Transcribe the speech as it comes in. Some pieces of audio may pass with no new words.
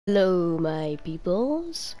Hello my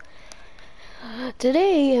peoples.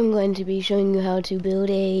 Today I'm going to be showing you how to build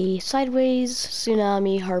a sideways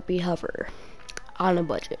tsunami Harpy hover on a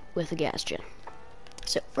budget with a gas gen.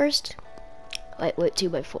 So first, lightweight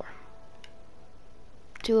 2x4.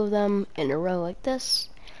 Two of them in a row like this,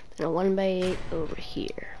 then a 1x8 over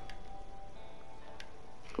here.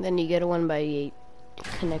 Then you get a 1x8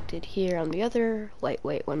 connected here on the other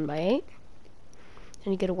lightweight 1x8.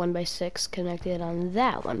 Then you get a 1x6 connected on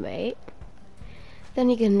that 1x8. Then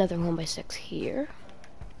you get another 1x6 here.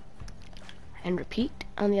 And repeat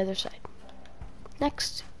on the other side.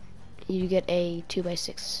 Next, you get a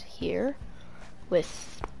 2x6 here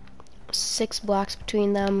with 6 blocks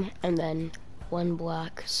between them and then 1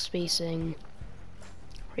 block spacing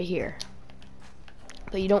right here.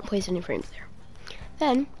 But you don't place any frames there.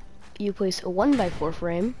 Then, you place a 1x4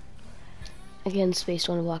 frame, again spaced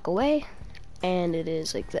 1 block away, and it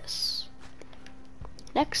is like this.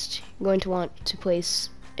 Next, you're going to want to place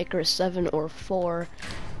Icarus 7 or 4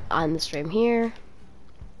 on this frame here,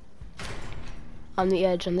 on the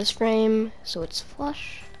edge on this frame, so it's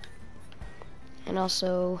flush. And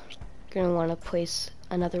also, you're going to want to place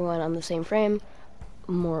another one on the same frame,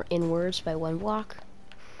 more inwards by 1 block,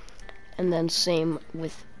 and then same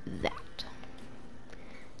with that.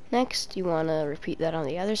 Next, you want to repeat that on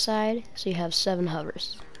the other side, so you have 7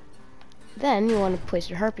 hovers. Then you want to place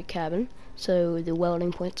your Harpy cabin, so the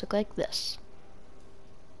welding points look like this.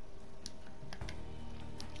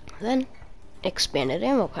 Then, expanded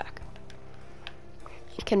ammo pack.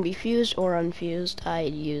 It can be fused or unfused. I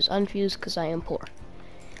use unfused because I am poor.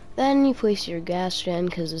 Then you place your gas gen,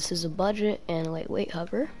 because this is a budget and lightweight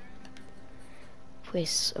hover.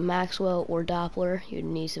 Place a Maxwell or Doppler. You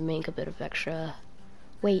need to make a bit of extra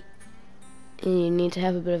weight. And you need to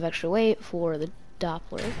have a bit of extra weight for the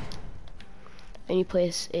Doppler. And you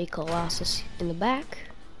place a Colossus in the back,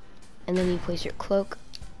 and then you place your cloak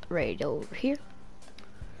right over here.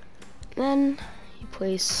 Then you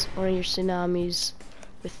place one of your tsunamis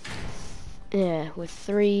with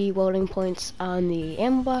 3 welding points on the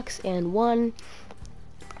ammo box and 1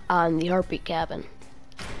 on the Harpy cabin.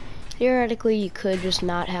 Theoretically, you could just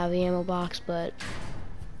not have the ammo box, but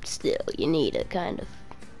still, you need it, kind of.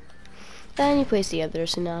 Then you place the other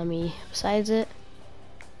tsunami besides it.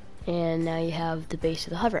 And now you have the base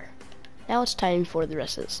of the hover. Now it's time for the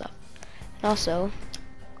rest of the stuff. And also,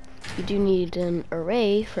 you do need an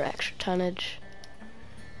array for extra tonnage.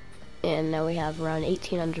 And now we have around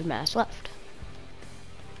 1800 mass left.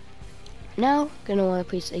 Now, gonna want to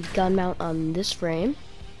place a gun mount on this frame,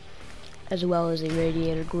 as well as a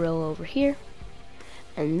radiator grill over here,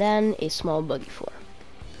 and then a small buggy floor.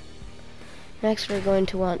 Next, we're going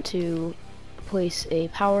to want to place a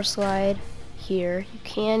power slide here. You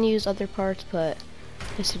can use other parts, but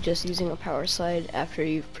I suggest using a power slide after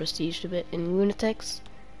you've prestiged a bit in Lunatics.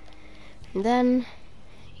 And then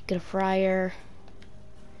you get a fryer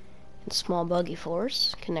and small buggy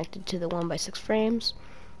floors connected to the 1x6 frames.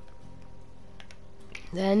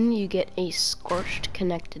 Then you get a scorched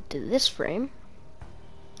connected to this frame.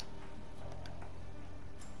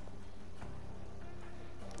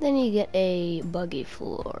 Then you get a buggy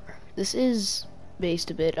floor. This is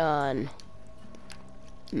based a bit on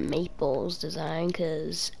Maple's design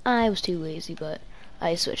because I was too lazy, but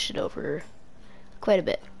I switched it over quite a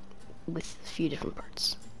bit with a few different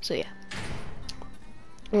parts. So yeah,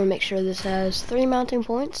 I want to make sure this has 3 mounting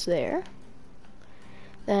points there.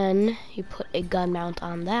 Then you put a gun mount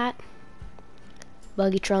on that,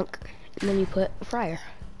 buggy trunk, and then you put a fryer.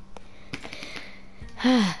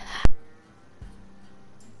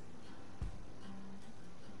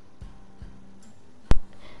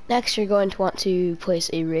 Next, you're going to want to place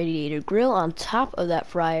a radiator grill on top of that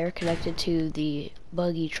fryer connected to the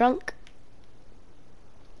buggy trunk,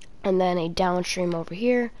 and then a downstream over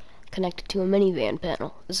here connected to a minivan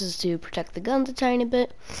panel. This is to protect the guns a tiny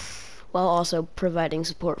bit, while also providing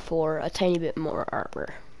support for a tiny bit more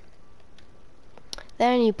armor.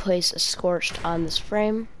 Then you place a scorched on this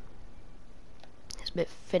frame. It's a bit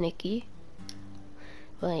finicky.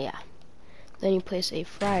 Well, yeah. Then you place a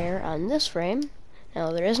fryer on this frame.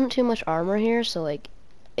 Now, there isn't too much armor here, so, like,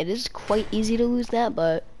 it is quite easy to lose that,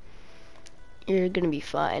 but you're gonna be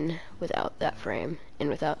fine without that frame and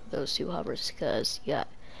without those 2 hovers, because you got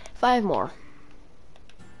 5 more.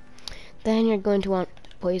 Then you're going to want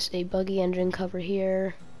to place a buggy engine cover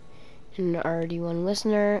here and an RD1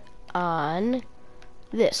 listener on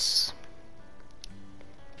this.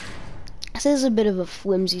 This is a bit of a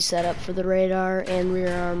flimsy setup for the radar and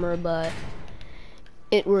rear armor, but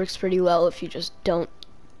it works pretty well if you just don't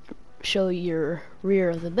show your rear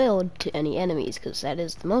of the build to any enemies, because that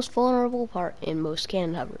is the most vulnerable part in most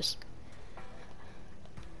cannon hovers.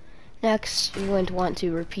 Next, you're going to want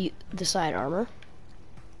to repeat the side armor.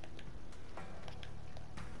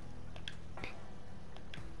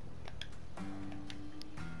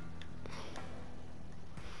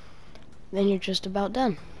 Then you're just about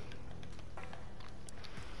done.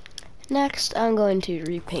 Next, I'm going to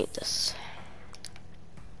repaint this.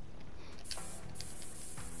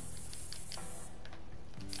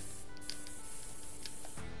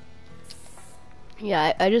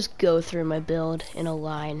 Yeah, I just go through my build in a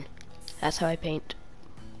line. That's how I paint.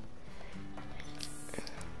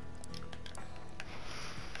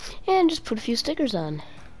 And just put a few stickers on.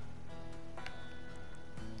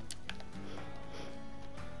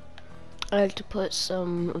 I like to put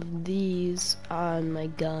some of these on my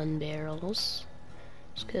gun barrels,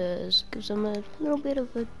 just because it gives them a little bit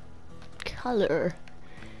of a color.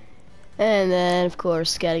 And then, of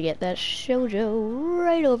course, gotta get that shoujo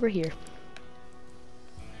right over here.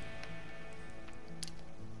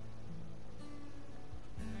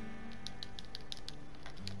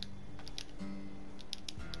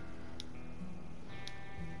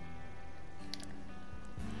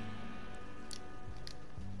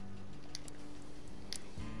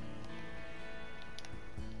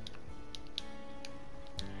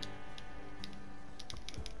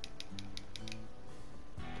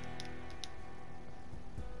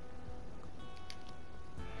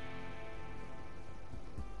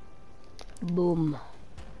 Boom.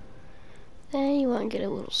 Then you want to get a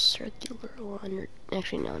little circular one. Or,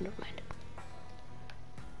 actually, no, never mind.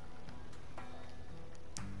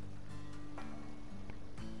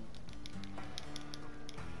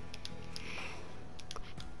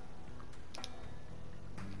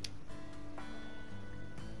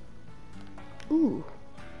 Ooh.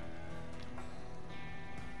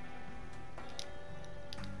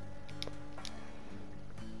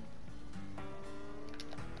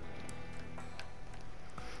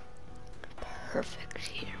 Perfect,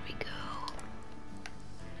 here we go.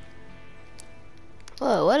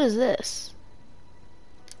 Whoa, what is this?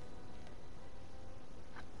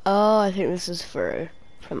 Oh, I think this is from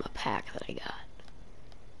a pack that I got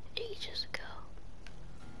ages ago.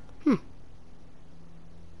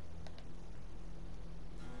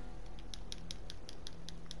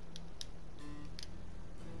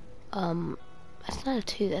 That's not a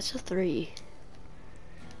 2, that's a 3.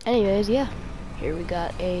 Anyways, yeah. Here we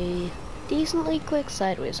got a decently quick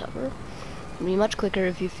sideways hover. It'll be much quicker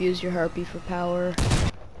if you fuse your Harpy for power.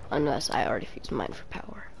 Unless I already fused mine for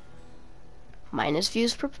power. Mine is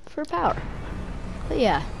fused for power. But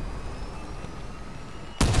yeah.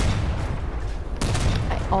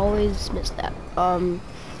 I always miss that.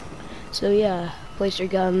 So yeah, place your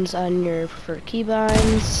guns on your preferred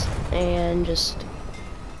keybinds and just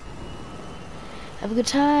have a good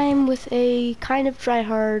time with a kind of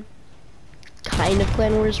try-hard, kind of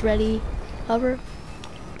Clan Wars ready hover.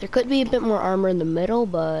 There could be a bit more armor in the middle,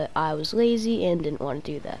 but I was lazy and didn't want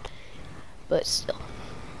to do that. But still,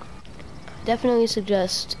 definitely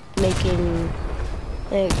suggest making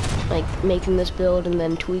making this build and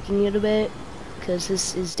then tweaking it a bit, because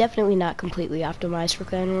this is definitely not completely optimized for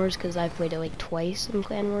Clan Wars, because I've played it like twice in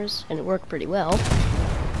Clan Wars and it worked pretty well,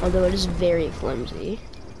 although it is very flimsy.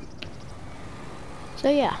 So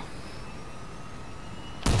yeah,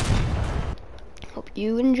 hope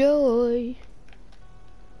you enjoy.